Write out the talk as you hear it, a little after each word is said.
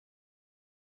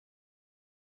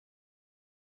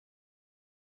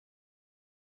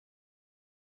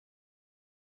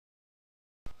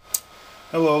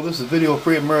Hello, this is Video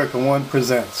Free America 1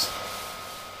 presents.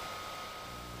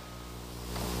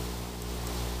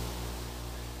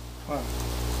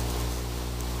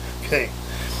 Okay,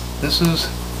 this is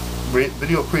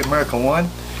Video Free America 1,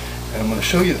 and I'm going to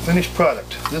show you the finished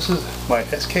product. This is my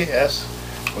SKS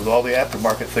with all the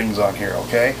aftermarket things on here.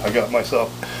 Okay, I got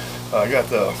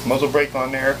the muzzle brake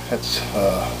on there. That's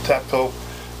Tapco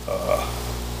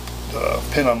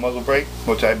pin on muzzle brake,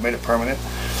 which I've made it permanent.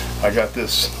 I got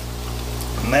this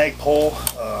mag pole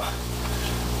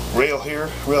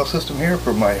rail system here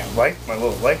for my light, my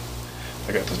little light.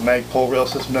 I got this mag pole rail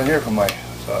system down here for my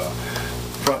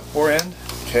front fore end.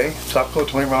 Okay, Tapco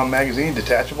 20 round magazine,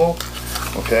 detachable.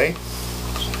 Okay,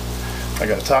 I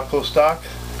got a Tapco stock,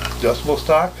 adjustable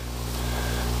stock.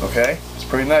 Okay, it's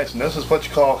pretty nice, and this is what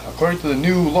you call, according to the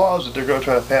new laws that they're going to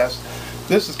try to pass,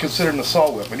 this is considered an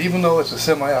assault weapon, even though it's a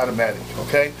semi-automatic.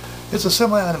 Okay, it's a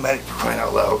semi-automatic, for crying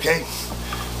out loud. Okay,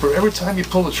 for every time you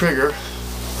pull the trigger,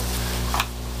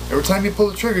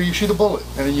 you shoot a bullet,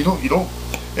 and it don't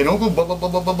go blah blah blah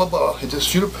blah blah blah blah. It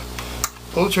just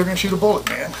pull the trigger and shoot a bullet,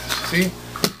 man. See,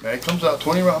 mag comes out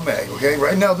 20 round mag. Okay,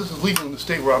 right now this is legal in the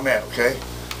state where I'm at. Okay,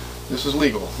 this is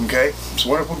legal. Okay, it's a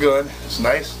wonderful gun. It's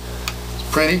nice.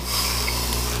 It's pretty.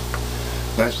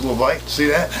 Nice little light. See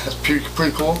that? That's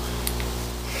pretty cool.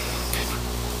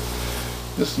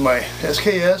 This is my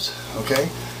SKS. Okay,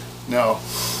 now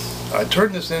I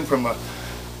turned this in from a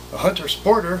Hunter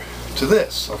Sporter to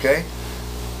this. Okay,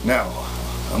 now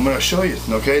I'm going to show you.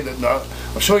 Okay,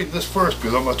 I'll show you this first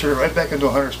because I'm going to turn it right back into a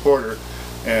Hunter Sporter,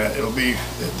 and it'll be,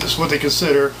 this is what they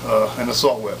consider an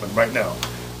assault weapon right now.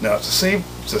 Now it's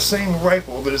the same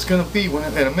rifle that it's going to be in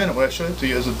a minute when I show it to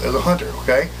you as a hunter.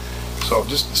 Okay, so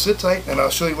just sit tight and I'll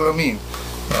show you what I mean.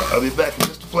 I'll be back in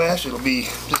just a flash. It'll be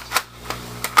just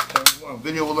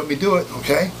video will let me do it.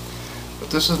 Okay, but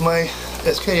this is my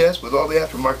SKS with all the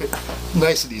aftermarket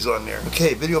niceties on there.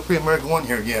 Okay, Video Free America 1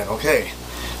 here again. Okay,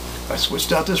 I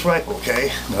switched out this rifle.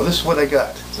 Okay, now this is what I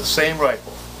got. It's the same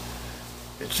rifle.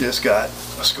 It's just got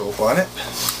a scope on it.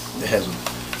 It has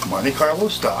a Monte Carlo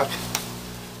stock.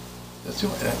 That's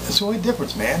the only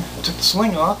difference, man. I took the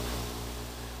sling off,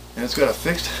 and it's got a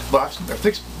fixed box, a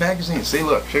fixed magazine. See,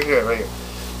 look, check it out right here.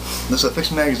 This is a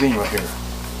fixed magazine right here.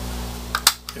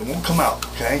 It won't come out.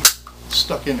 Okay, it's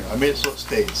stuck in there. I made it so it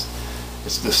stays.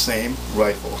 It's the same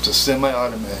rifle. It's a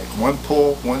semi-automatic. One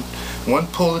pull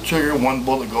the trigger, one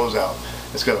bullet goes out.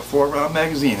 It's got a 4 round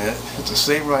magazine in it. It's the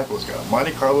same rifle. It's got a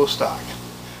Monte Carlo stock.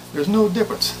 There's no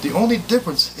difference. The only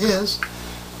difference is,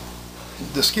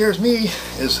 that scares me,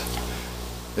 is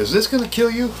this going to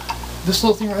kill you? This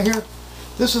little thing right here?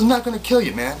 This is not going to kill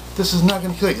you, man. This is not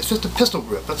going to kill you. It's just a pistol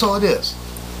grip. That's all it is.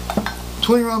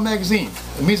 20 round magazine.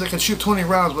 It means I can shoot 20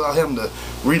 rounds without having to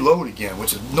reload again,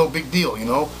 which is no big deal, you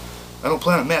know. I don't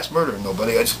plan on mass murdering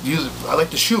nobody. I just use it. I like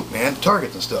to shoot, man,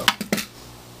 targets and stuff.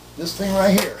 This thing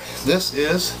right here, this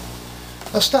is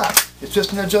a stock. It's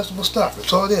just an adjustable stock.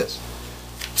 That's all it is.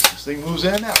 This thing moves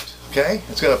in and out. Okay,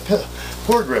 it's got a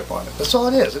foregrip on it. That's all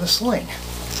it is, and a sling.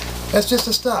 That's just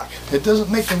a stock. It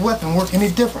doesn't make the weapon work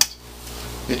any different.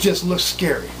 It just looks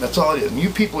scary. That's all it is. And you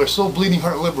people are so bleeding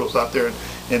heart liberals out there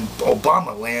in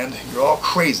Obama land. You're all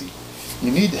crazy.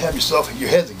 You need to have your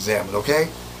heads examined. Okay.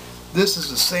 This is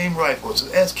the same rifle. It's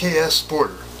an SKS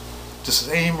Sporter. It's the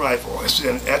same rifle.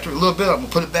 And after a little bit, I'm going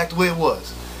to put it back the way it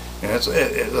was. And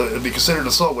it'll be considered an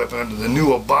assault weapon under the new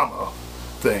Obama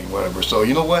thing, whatever. So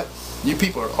you know what? You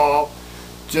people are all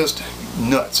just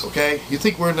nuts, okay? You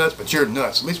think we're nuts, but you're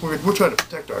nuts. At least we're trying to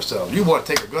protect ourselves. You want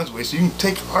to take our guns away so you can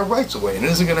take our rights away, and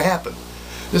it isn't going to happen.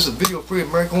 This is Video Free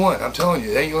America 1. I'm telling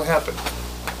you, it ain't going to happen.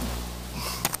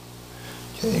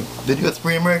 Okay, Video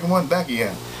Free America 1 back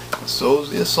again. So is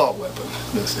the assault weapon.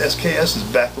 This SKS is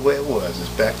back the way it was. It's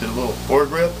back to the little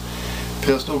foregrip,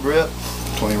 pistol grip,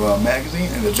 20 round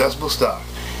magazine, and adjustable stock.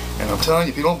 And I'm telling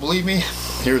you, if you don't believe me,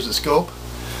 here's the scope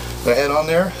that I had on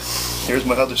there. Here's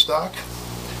my other stock.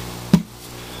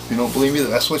 If you don't believe me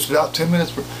that I switched it out 10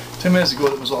 minutes ago,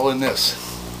 it was all in this.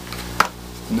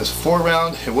 In this 4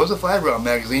 round, it was a 5 round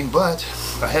magazine, but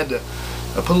I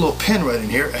put a little pin right in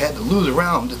here. I had to lose a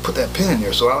round to put that pin in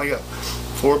there, so I only got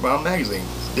 4 round magazine.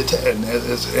 And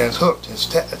it's hooked. It's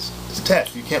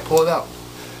attached. You can't pull it out.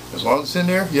 As long as it's in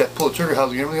there, you have to pull the trigger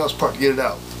housing and everything else apart to get it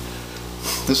out.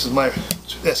 This is my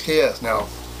SKS. Now,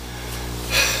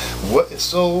 what is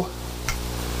so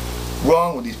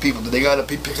wrong with these people that they gotta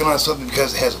be picking on something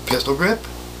because it has a pistol grip,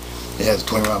 it has a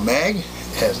 20 round mag, it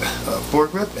has a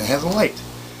foregrip, and it has a light?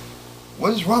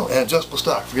 What is wrong? And adjustable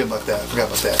stock. Forget about that.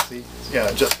 See? Yeah,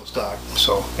 adjustable stock.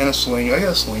 So, and a sling. I got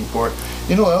a sling for it.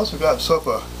 You know, I also got myself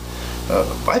a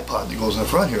bipod that goes in the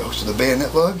front here, hooks to the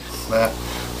bayonet lug.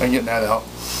 I'm getting that out.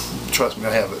 trust me,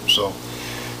 I have it. So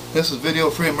this is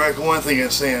Video Free America 1 thing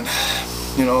is saying,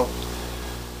 you know,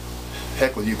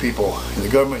 heck with you people in the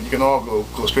government. You can all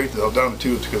go straight down the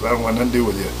tubes, because I don't want nothing to do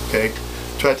with you. Okay,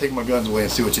 try to take my guns away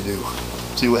and see what you do.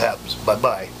 See what happens. Bye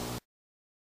bye.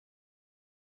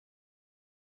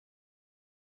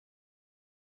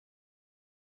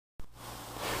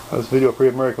 This Video Free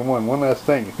America 1. One last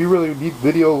thing. If you really need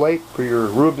video light for your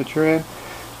room that you're in,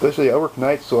 especially I work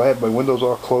nights, so I have my windows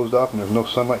all closed off and there's no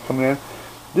sunlight coming in.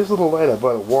 This little light I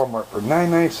bought at Walmart for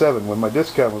 $9.97 when my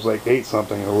discount was like 8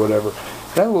 something or whatever.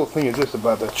 That little thing is just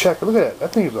about to check. Look at that.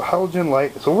 That thing is a halogen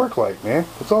light. It's a work light, man.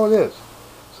 That's all it is.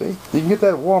 See? You can get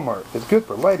that at Walmart. It's good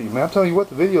for lighting, man. I'm telling you what,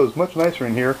 the video is much nicer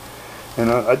in here.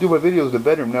 And I do my videos in the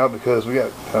bedroom now because we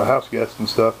got house guests and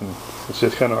stuff, and it's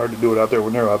just kind of hard to do it out there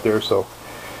when they're out there. So,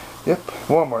 yep,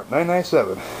 Walmart,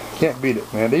 $9.97. Can't beat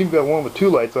it, man. They even got one with 2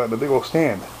 lights on the big old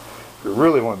stand. If you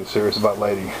really want to be serious about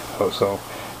lighting. So,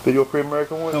 Video Free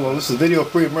America 1. Hello, this is Video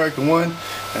Free America 1,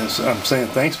 and I'm saying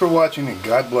thanks for watching and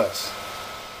God bless.